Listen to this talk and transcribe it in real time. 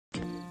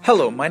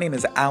Hello, my name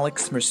is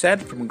Alex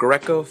Merced from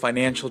Greico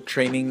Financial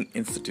Training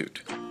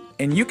Institute,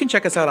 and you can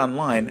check us out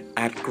online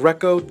at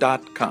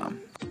greico.com.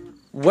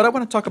 What I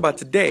want to talk about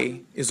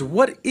today is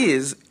what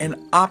is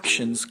an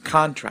options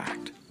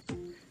contract.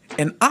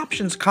 An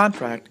options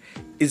contract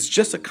is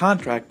just a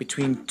contract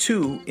between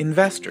two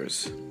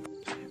investors.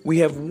 We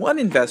have one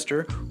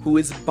investor who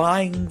is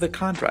buying the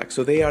contract,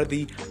 so they are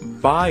the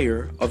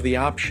buyer of the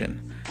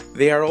option.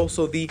 They are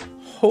also the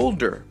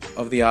holder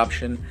of the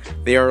option.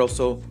 They are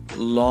also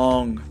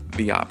long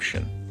the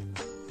option.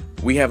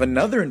 We have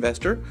another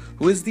investor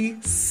who is the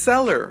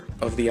seller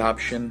of the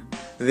option.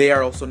 They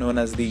are also known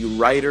as the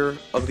writer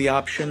of the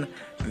option.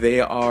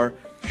 They are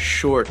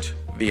short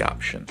the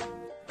option.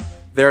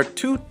 There are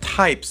two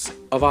types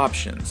of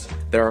options.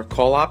 There are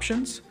call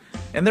options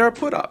and there are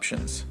put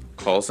options,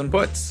 calls and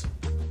puts.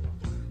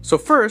 So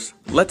first,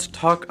 let's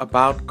talk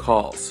about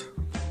calls.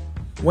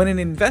 When an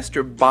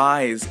investor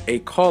buys a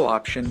call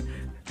option,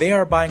 they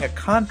are buying a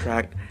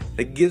contract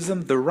that gives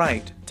them the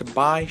right to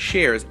buy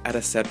shares at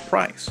a set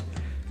price.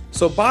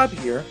 So Bob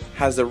here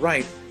has the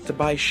right to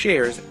buy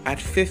shares at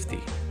 50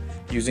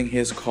 using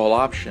his call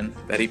option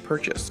that he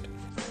purchased.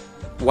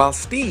 While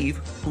Steve,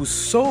 who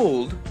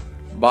sold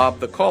Bob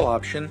the call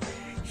option,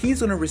 he's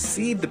going to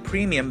receive the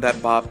premium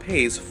that Bob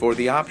pays for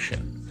the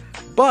option.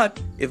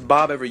 But if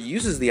Bob ever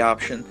uses the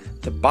option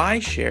to buy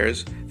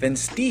shares, then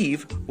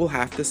Steve will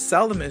have to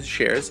sell them his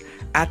shares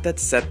at that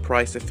set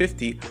price of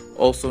 50,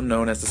 also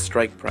known as the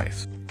strike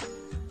price.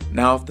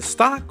 Now, if the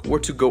stock were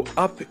to go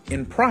up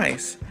in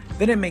price,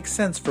 then it makes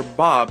sense for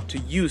Bob to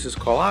use his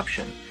call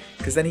option,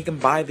 because then he can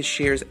buy the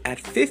shares at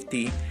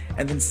 50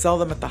 and then sell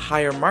them at the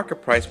higher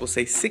market price, we'll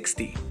say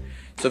 60.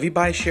 So if he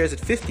buys shares at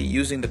 50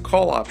 using the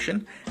call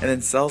option and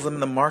then sells them in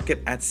the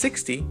market at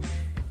 60,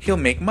 he'll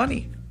make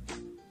money.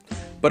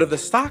 But if the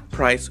stock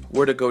price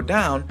were to go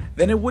down,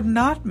 then it would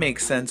not make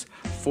sense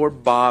for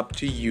Bob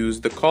to use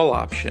the call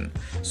option.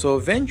 So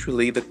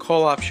eventually the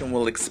call option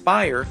will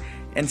expire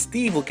and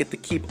Steve will get to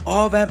keep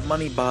all that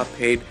money Bob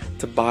paid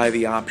to buy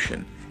the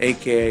option,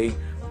 aka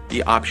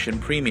the option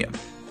premium.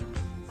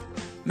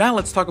 Now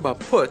let's talk about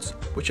puts,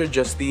 which are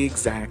just the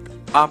exact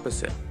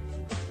opposite.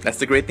 That's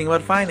the great thing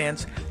about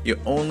finance. You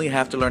only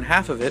have to learn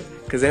half of it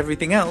because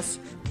everything else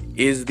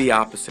is the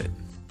opposite.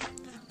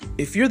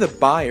 If you're the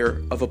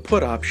buyer of a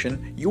put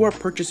option, you are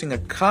purchasing a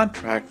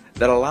contract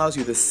that allows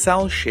you to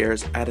sell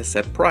shares at a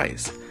set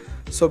price.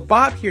 So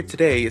Bob here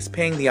today is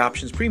paying the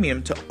options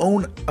premium to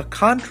own a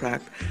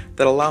contract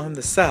that allows him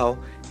to sell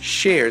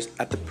shares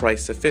at the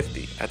price of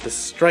 50, at the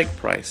strike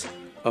price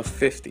of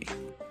 50.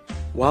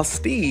 While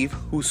Steve,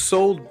 who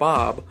sold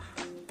Bob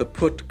the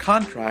put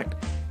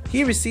contract,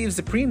 he receives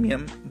the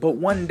premium, but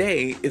one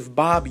day if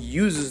Bob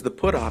uses the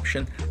put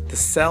option to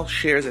sell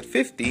shares at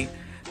 50,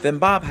 then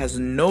Bob has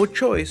no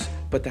choice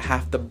but to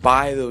have to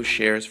buy those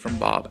shares from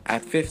Bob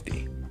at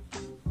 50.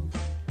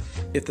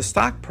 If the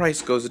stock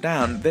price goes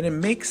down, then it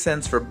makes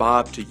sense for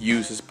Bob to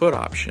use his put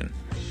option.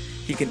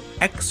 He can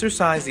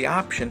exercise the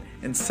option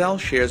and sell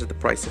shares at the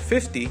price of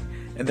 50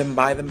 and then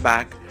buy them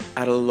back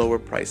at a lower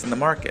price in the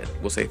market,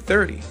 we'll say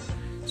 30.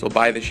 So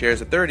buy the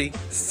shares at 30,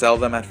 sell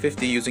them at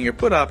 50 using your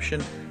put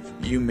option,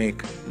 you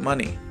make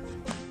money.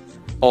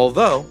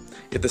 Although,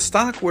 if the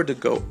stock were to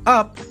go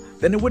up,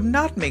 then it would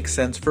not make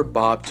sense for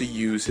Bob to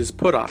use his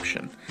put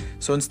option.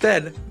 So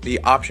instead, the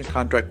option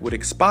contract would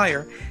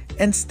expire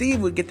and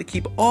Steve would get to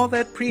keep all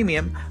that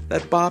premium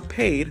that Bob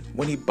paid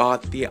when he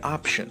bought the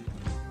option.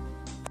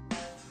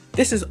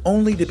 This is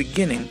only the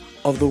beginning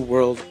of the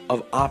world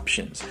of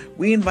options.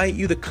 We invite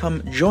you to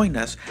come join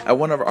us at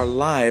one of our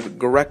live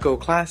Greico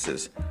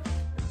classes.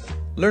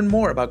 Learn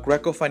more about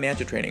Greico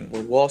Financial Training,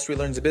 where Wall Street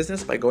learns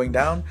business by going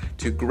down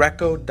to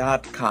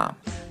greico.com.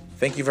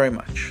 Thank you very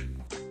much.